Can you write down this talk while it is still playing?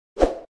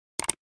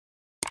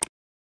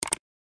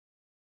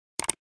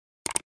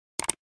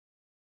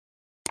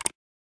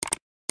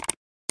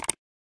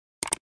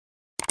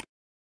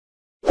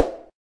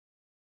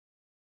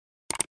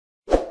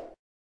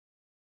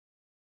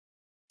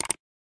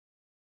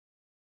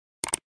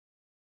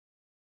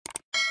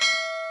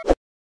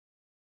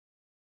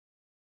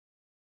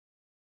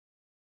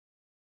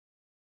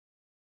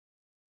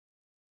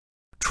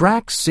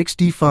Track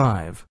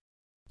 65,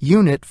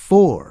 Unit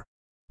 4,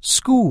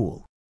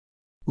 School.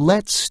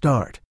 Let's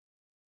start.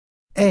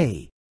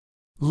 A.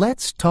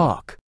 Let's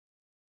talk.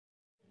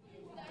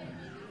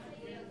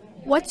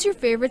 What's your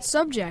favorite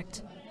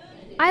subject?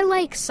 I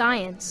like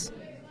science.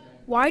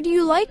 Why do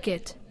you like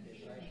it?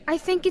 I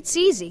think it's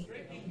easy.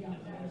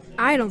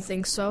 I don't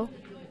think so.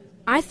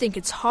 I think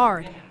it's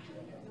hard.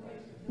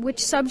 Which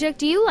subject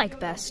do you like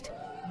best?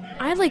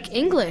 I like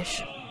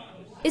English.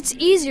 It's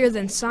easier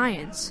than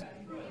science.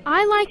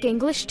 I like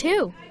English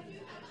too.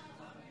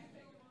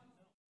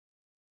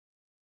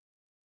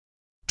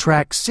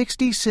 Track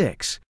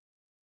 66.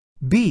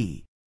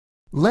 B.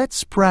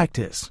 Let's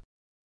practice.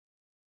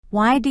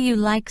 Why do you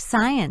like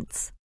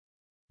science?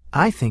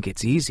 I think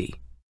it's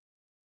easy.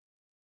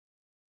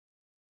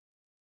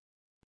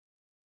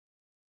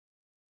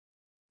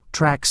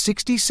 Track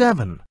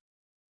 67.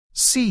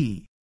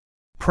 C.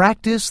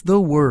 Practice the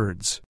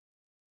words.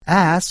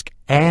 Ask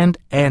and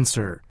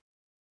answer.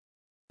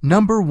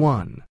 Number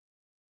 1.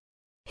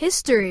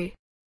 History.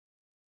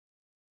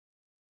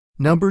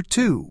 Number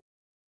 2.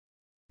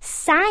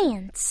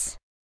 Science.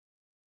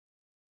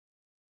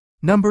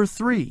 Number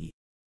 3.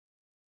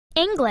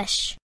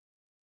 English.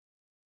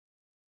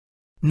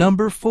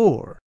 Number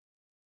 4.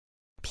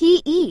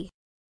 PE.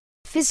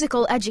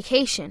 Physical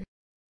education.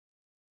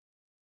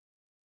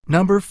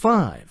 Number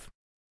 5.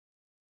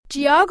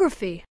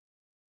 Geography.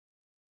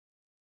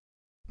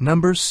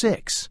 Number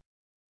 6.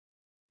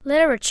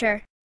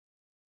 Literature.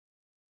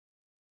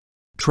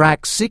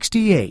 Track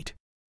 68.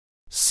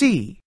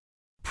 C.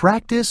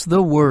 Practice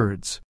the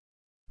words.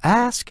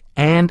 Ask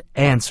and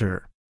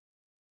answer.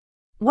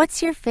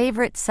 What's your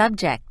favorite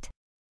subject?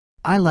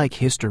 I like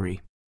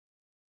history.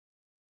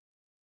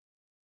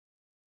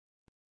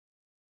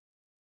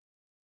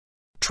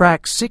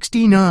 Track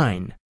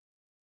 69.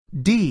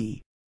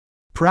 D.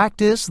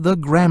 Practice the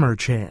grammar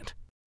chant.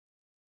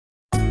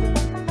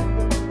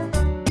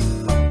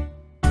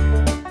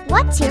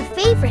 What's your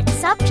favorite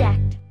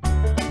subject?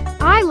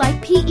 I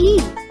like PE.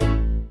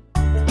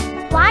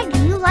 Why do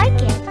you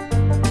like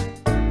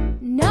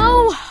it?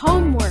 No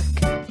homework.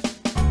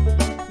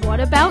 What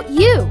about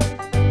you?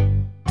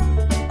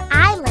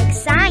 I like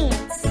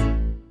science.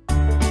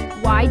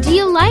 Why do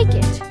you like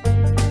it?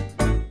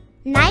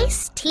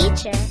 Nice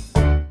teacher.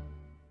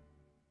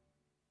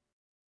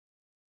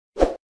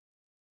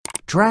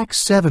 Track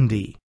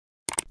 70.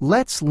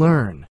 Let's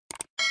learn.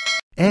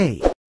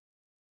 A.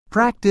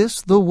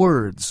 Practice the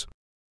words.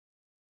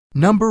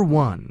 Number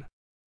 1.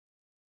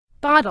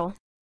 Bottle.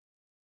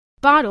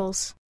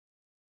 Bottles.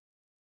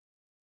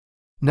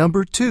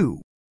 Number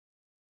 2.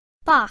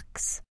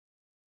 Box.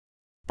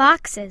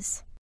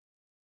 Boxes.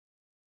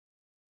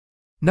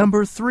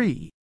 Number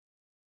 3.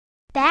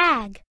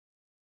 Bag.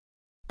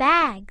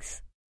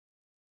 Bags.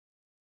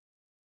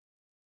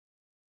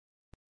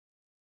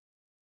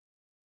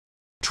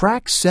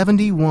 Track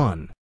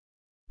 71.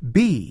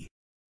 B.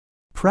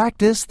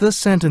 Practice the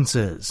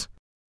sentences.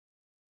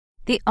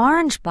 The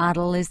orange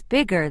bottle is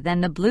bigger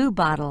than the blue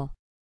bottle.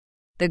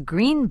 The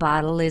green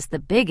bottle is the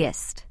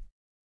biggest.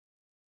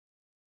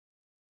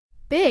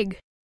 Big.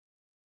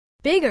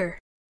 Bigger.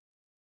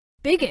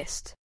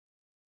 Biggest.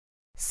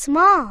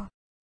 Small.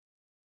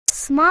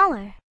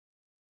 Smaller.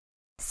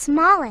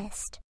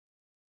 Smallest.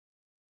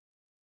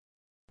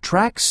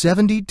 Track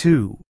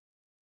 72.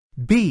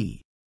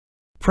 B.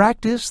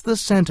 Practice the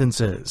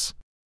sentences.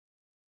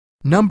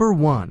 Number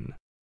 1.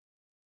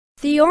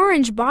 The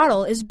orange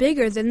bottle is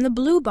bigger than the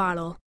blue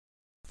bottle.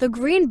 The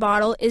green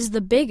bottle is the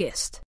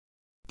biggest.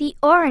 The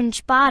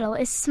orange bottle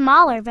is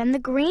smaller than the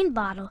green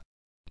bottle.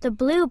 The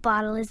blue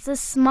bottle is the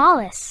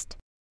smallest.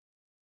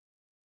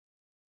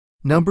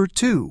 Number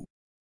 2.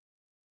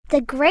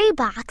 The gray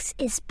box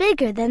is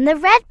bigger than the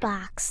red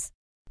box.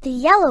 The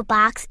yellow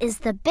box is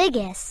the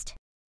biggest.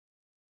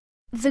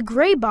 The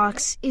gray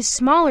box is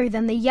smaller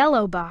than the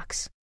yellow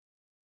box.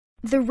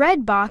 The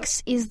red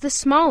box is the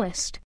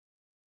smallest.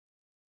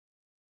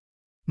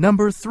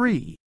 Number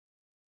 3.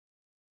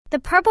 The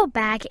purple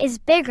bag is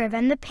bigger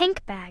than the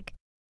pink bag.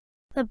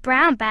 The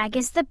brown bag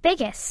is the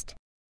biggest.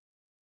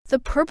 The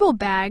purple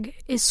bag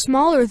is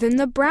smaller than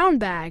the brown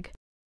bag.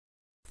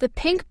 The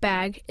pink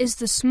bag is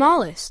the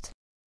smallest.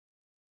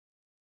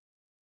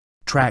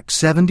 Track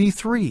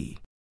 73.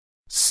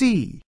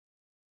 C.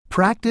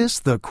 Practice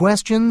the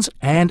questions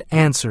and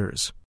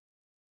answers.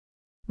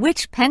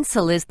 Which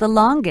pencil is the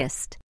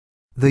longest?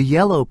 The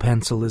yellow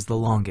pencil is the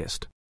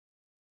longest.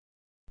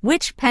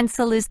 Which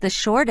pencil is the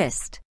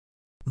shortest?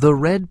 The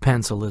red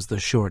pencil is the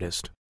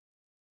shortest.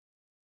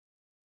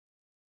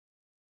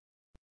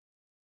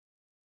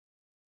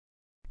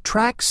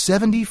 Track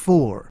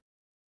 74.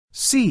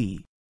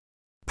 C.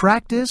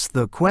 Practice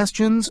the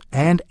questions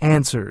and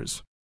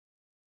answers.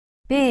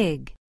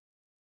 Big.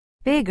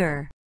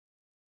 Bigger.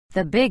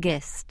 The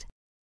biggest.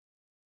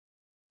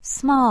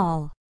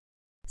 Small.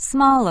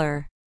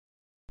 Smaller.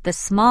 The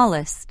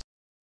smallest.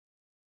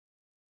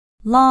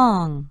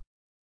 Long.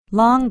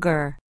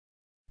 Longer.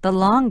 The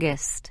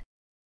longest.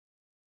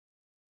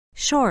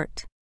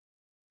 Short.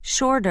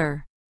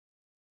 Shorter.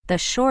 The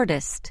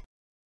shortest.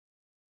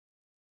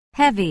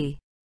 Heavy,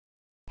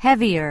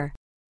 heavier,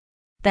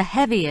 the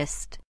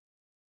heaviest.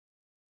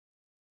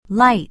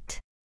 Light,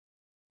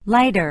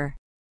 lighter,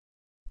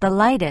 the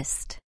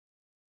lightest.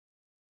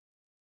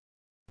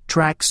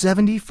 Track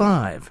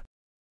 75.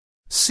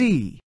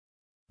 C.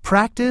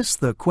 Practice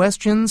the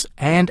questions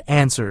and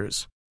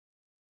answers.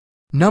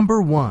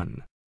 Number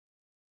 1.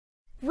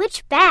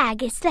 Which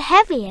bag is the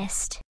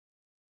heaviest?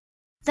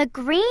 The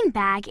green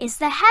bag is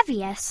the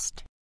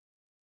heaviest.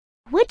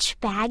 Which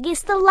bag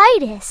is the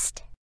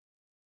lightest?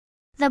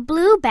 The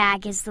blue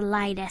bag is the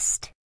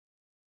lightest.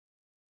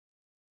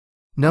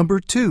 Number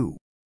 2.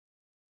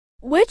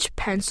 Which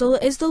pencil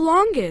is the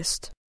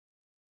longest?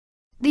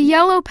 The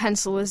yellow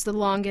pencil is the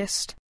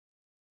longest.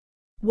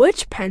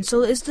 Which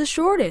pencil is the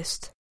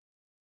shortest?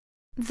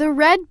 The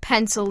red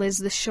pencil is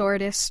the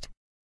shortest.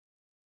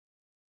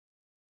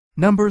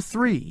 Number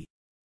 3.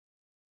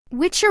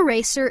 Which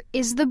eraser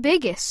is the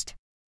biggest?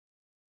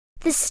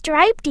 The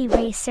striped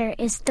eraser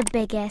is the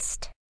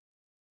biggest.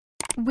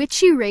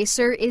 Which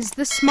eraser is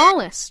the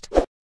smallest?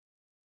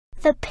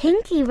 The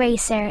pink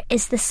eraser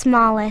is the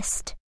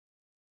smallest.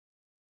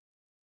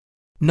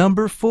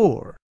 Number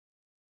 4.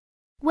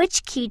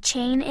 Which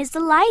keychain is the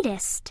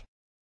lightest?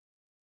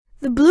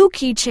 The blue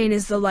keychain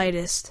is the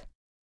lightest.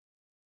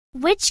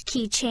 Which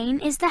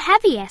keychain is the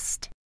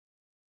heaviest?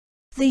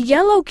 The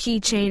yellow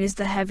keychain is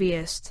the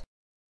heaviest.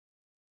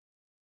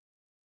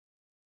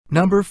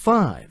 Number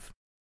 5.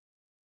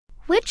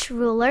 Which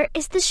ruler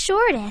is the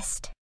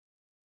shortest?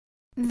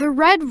 The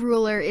red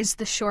ruler is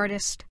the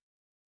shortest.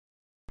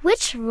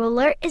 Which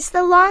ruler is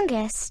the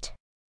longest?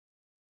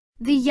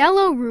 The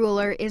yellow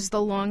ruler is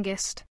the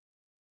longest.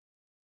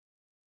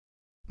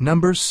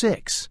 Number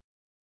 6.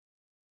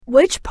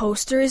 Which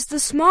poster is the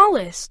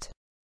smallest?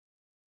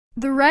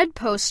 The red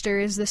poster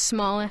is the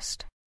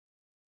smallest.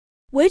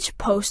 Which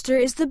poster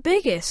is the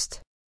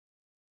biggest?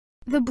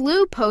 The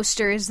blue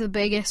poster is the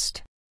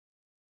biggest.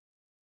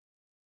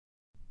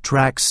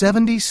 Track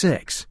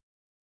 76.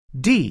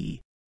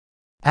 D.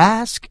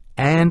 Ask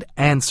and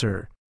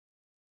answer.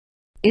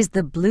 Is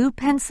the blue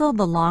pencil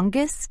the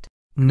longest?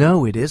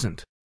 No, it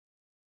isn't.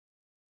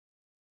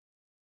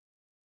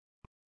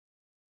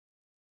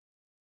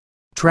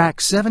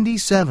 Track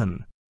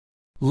 77.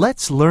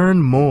 Let's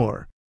learn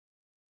more.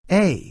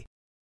 A.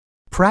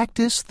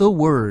 Practice the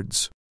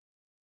words.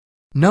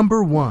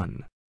 Number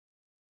 1.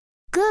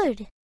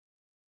 Good.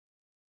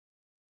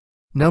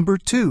 Number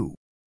 2.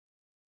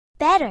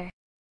 Better.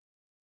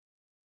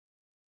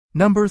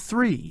 Number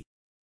 3.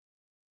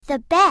 The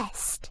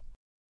best.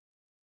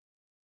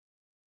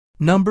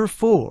 Number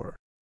 4.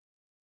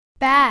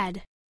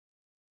 Bad.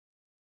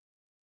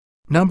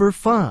 Number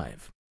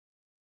 5.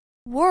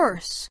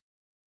 Worse.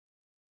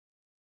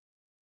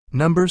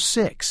 Number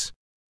 6.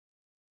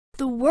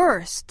 The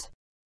worst.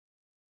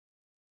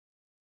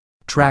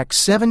 Track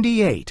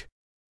 78.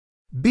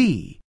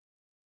 B.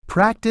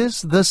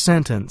 Practice the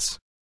sentence.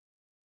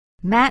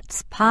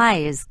 Matt's pie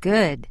is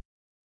good.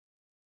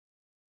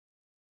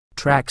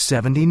 Track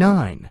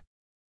 79.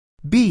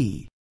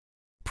 B.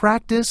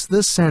 Practice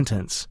the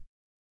sentence.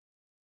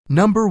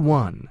 Number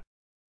 1.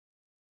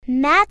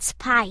 Matt's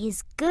pie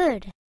is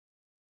good.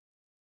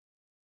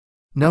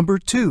 Number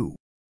 2.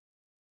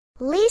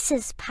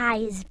 Lisa's pie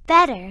is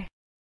better.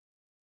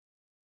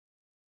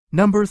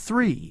 Number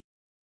 3.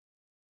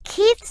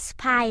 Keith's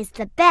pie is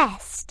the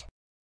best.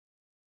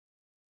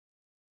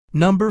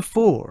 Number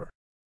 4.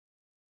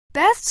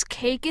 Beth's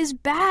cake is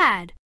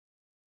bad.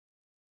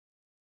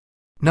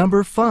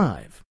 Number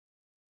 5.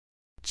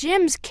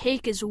 Jim's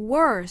cake is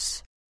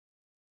worse.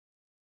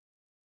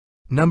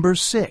 Number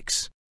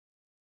 6.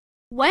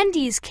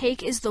 Wendy's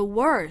cake is the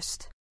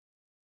worst.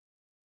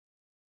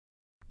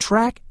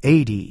 Track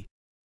 80.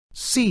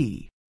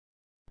 C.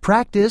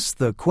 Practice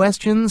the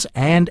questions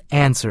and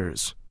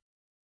answers.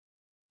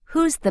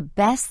 Who's the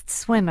best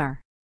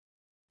swimmer?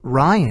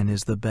 Ryan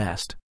is the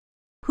best.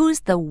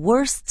 Who's the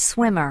worst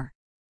swimmer?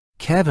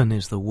 Kevin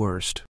is the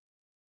worst.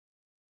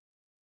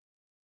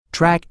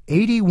 Track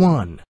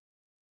 81.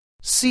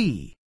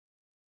 C.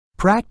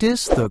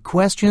 Practice the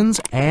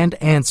questions and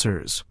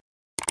answers.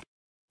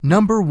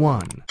 Number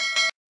 1.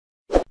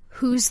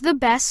 Who's the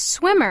best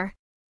swimmer?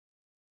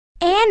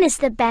 Anne is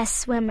the best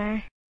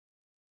swimmer.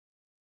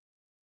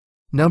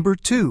 Number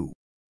 2.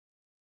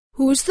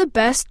 Who's the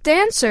best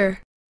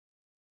dancer?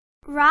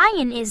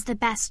 Ryan is the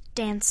best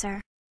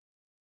dancer.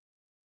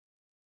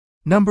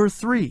 Number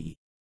 3.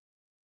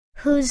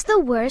 Who's the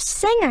worst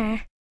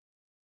singer?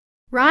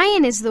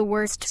 Ryan is the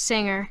worst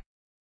singer.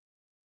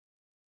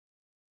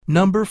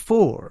 Number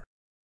 4.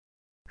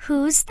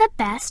 Who's the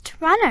best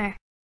runner?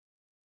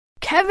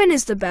 Kevin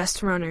is the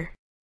best runner.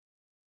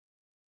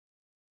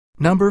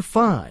 Number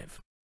 5.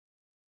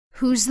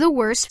 Who's the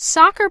worst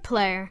soccer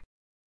player?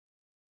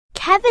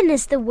 Kevin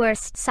is the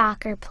worst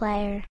soccer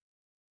player.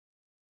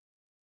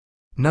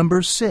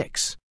 Number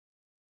 6.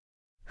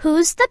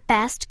 Who's the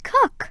best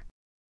cook?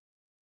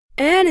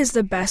 Anne is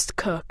the best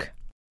cook.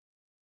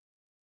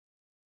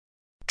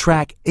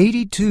 Track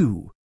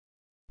 82.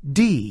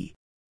 D.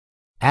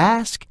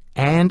 Ask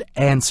and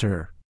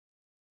answer.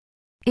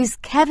 Is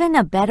Kevin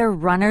a better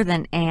runner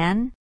than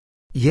Anne?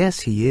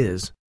 Yes, he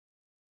is.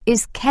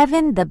 Is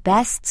Kevin the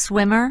best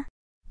swimmer?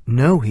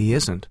 No, he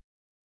isn't.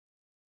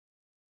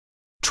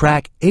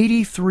 Track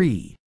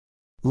 83.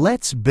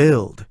 Let's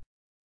build.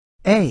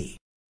 A.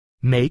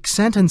 Make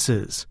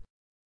sentences.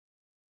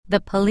 The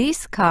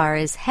police car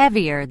is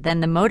heavier than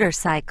the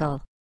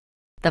motorcycle.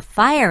 The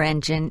fire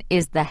engine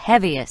is the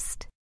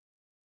heaviest.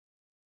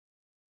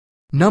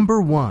 Number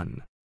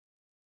 1.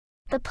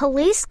 The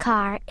police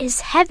car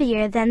is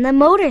heavier than the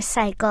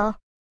motorcycle.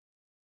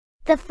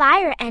 The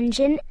fire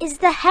engine is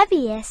the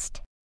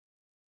heaviest.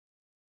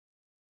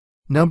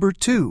 Number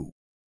 2.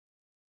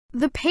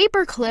 The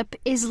paper clip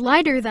is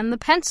lighter than the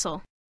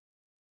pencil.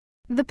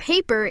 The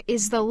paper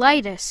is the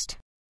lightest.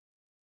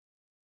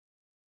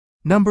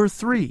 Number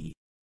 3.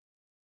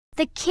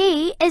 The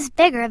key is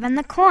bigger than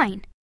the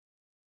coin.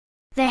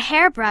 The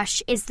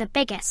hairbrush is the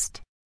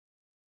biggest.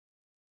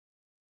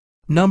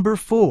 Number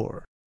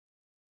 4.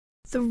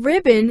 The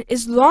ribbon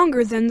is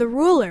longer than the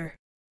ruler.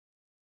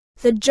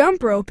 The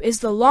jump rope is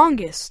the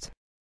longest.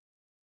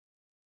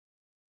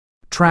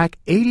 Track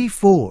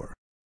 84.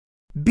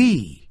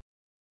 B.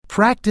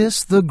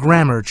 Practice the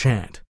grammar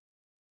chant.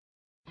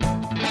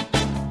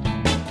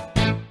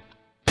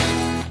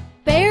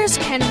 Bears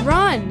can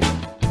run.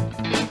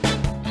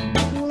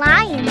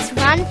 Lions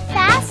run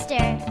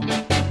faster.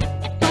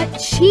 But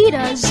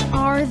cheetahs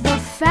are the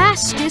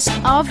fastest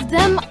of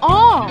them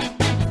all.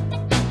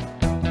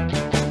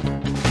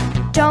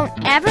 Don't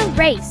ever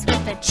race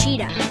with a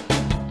cheetah.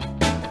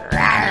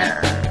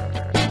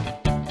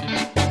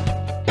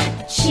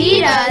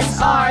 Cheetahs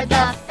are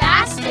the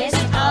fastest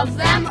of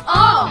them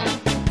all.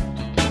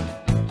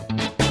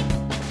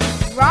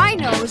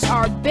 Rhinos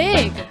are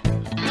big.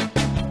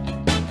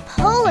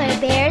 Polar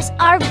bears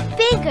are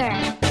bigger.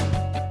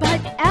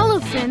 But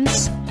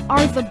elephants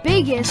are the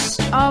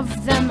biggest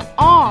of them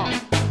all.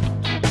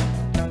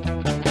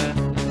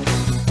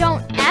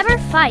 Don't ever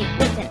fight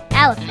with an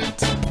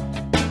elephant.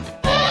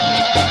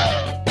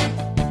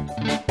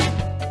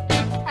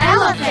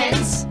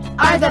 Elephants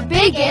are the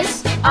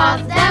biggest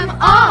of them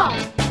all.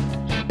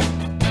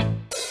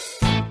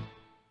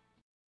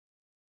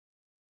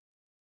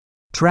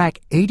 Track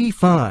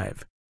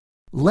 85.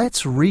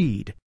 Let's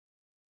read.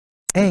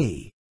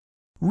 A.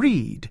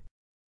 Read.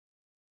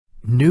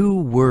 New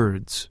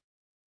words.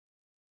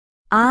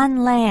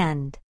 On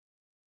land.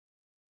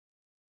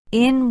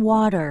 In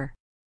water.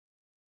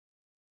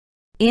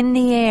 In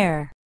the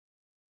air.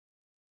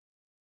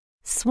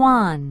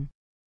 Swan.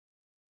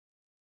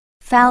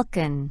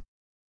 Falcon.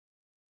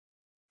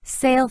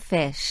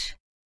 Sailfish.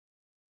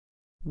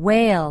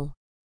 Whale.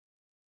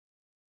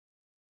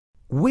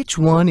 Which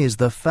one is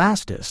the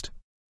fastest?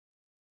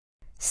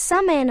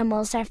 Some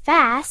animals are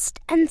fast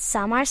and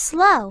some are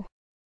slow.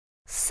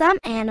 Some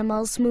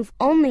animals move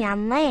only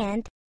on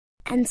land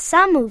and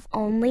some move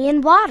only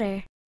in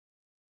water.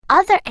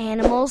 Other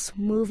animals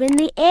move in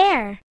the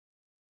air.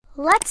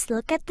 Let's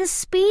look at the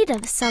speed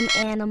of some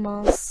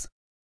animals.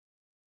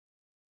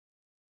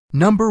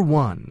 Number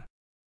 1.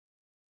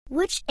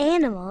 Which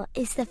animal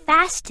is the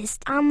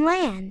fastest on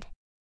land?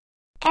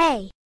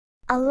 A.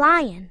 A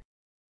lion.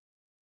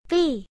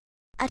 B.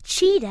 A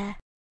cheetah.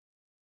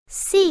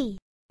 C.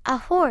 A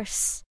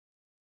horse.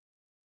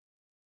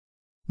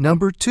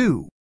 Number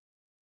 2.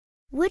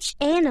 Which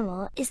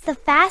animal is the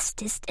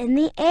fastest in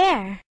the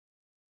air?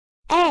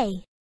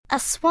 A. A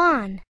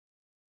swan.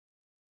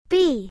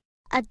 B.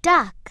 A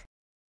duck.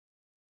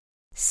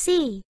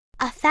 C.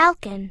 A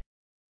falcon.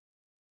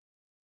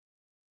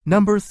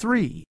 Number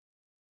 3.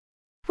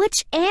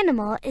 Which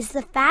animal is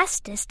the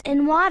fastest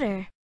in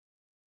water?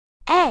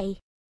 A.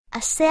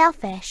 A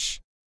sailfish.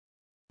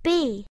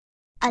 B.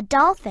 A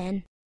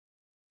dolphin.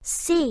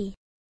 C.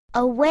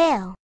 A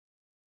whale.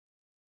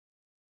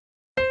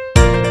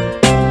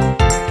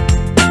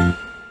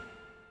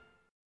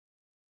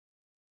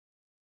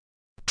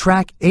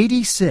 Track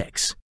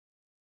 86.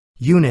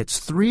 Units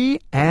 3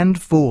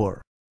 and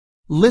 4.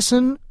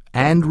 Listen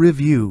and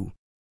review.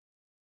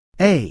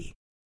 A.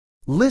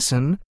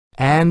 Listen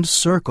and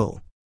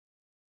circle.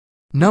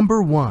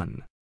 Number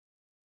 1.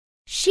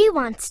 She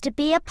wants to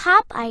be a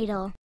pop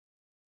idol.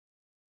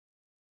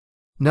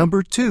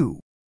 Number 2.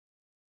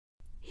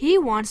 He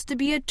wants to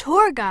be a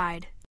tour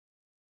guide.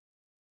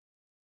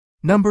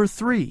 Number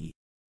 3.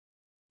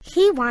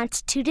 He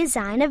wants to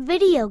design a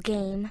video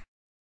game.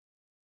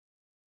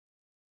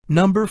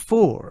 Number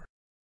 4.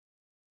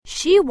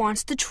 She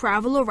wants to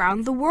travel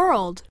around the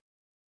world.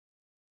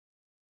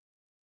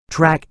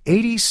 Track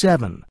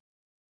 87.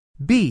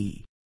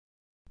 B.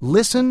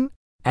 Listen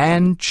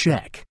and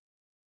check.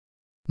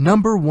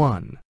 Number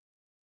 1.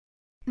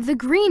 The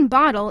green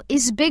bottle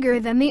is bigger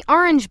than the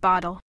orange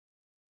bottle.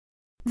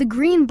 The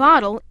green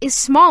bottle is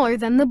smaller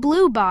than the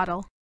blue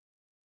bottle.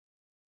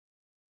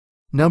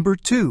 Number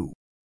 2.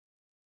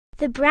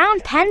 The brown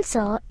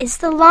pencil is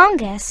the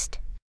longest.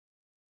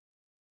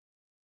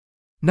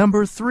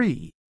 Number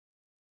 3.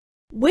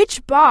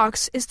 Which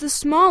box is the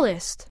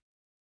smallest?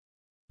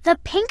 The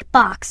pink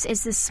box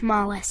is the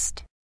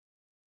smallest.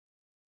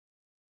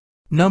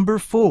 Number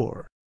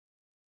 4.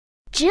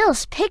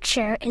 Jill's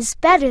picture is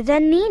better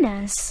than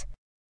Nina's.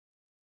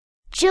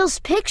 Jill's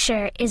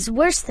picture is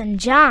worse than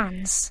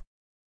John's.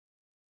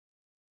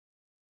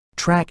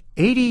 Track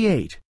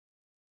 88.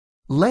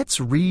 Let's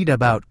read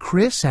about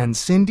Chris and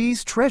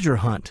Cindy's treasure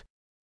hunt.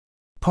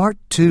 Part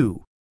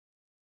 2.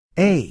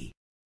 A.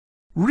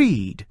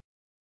 Read.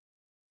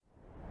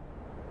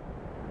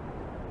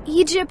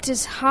 Egypt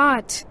is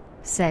hot,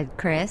 said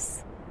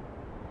Chris.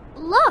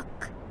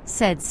 Look,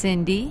 Said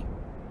Cindy.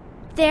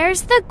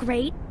 there's the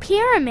Great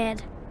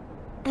Pyramid.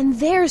 and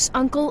there's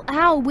Uncle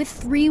Al with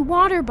 3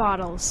 water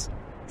bottles.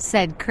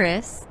 Said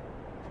Chris.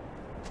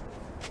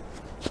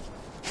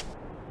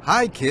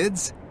 Hi,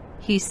 kids.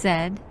 He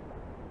said.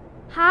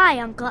 Hi,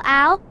 Uncle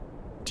Al.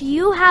 Do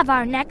you have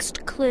our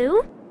next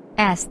clue?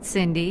 Asked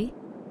Cindy.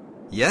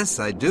 Yes,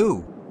 I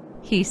do.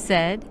 He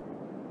said.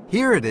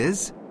 Here it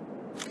is.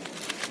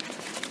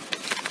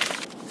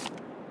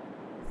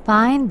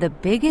 Find the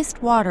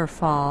biggest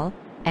waterfall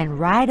and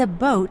ride a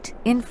boat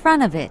in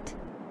front of it,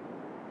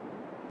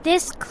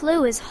 This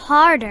clue is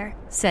harder.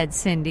 said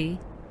Cindy.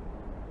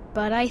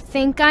 But I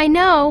think I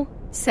know.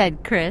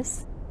 Said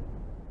Chris.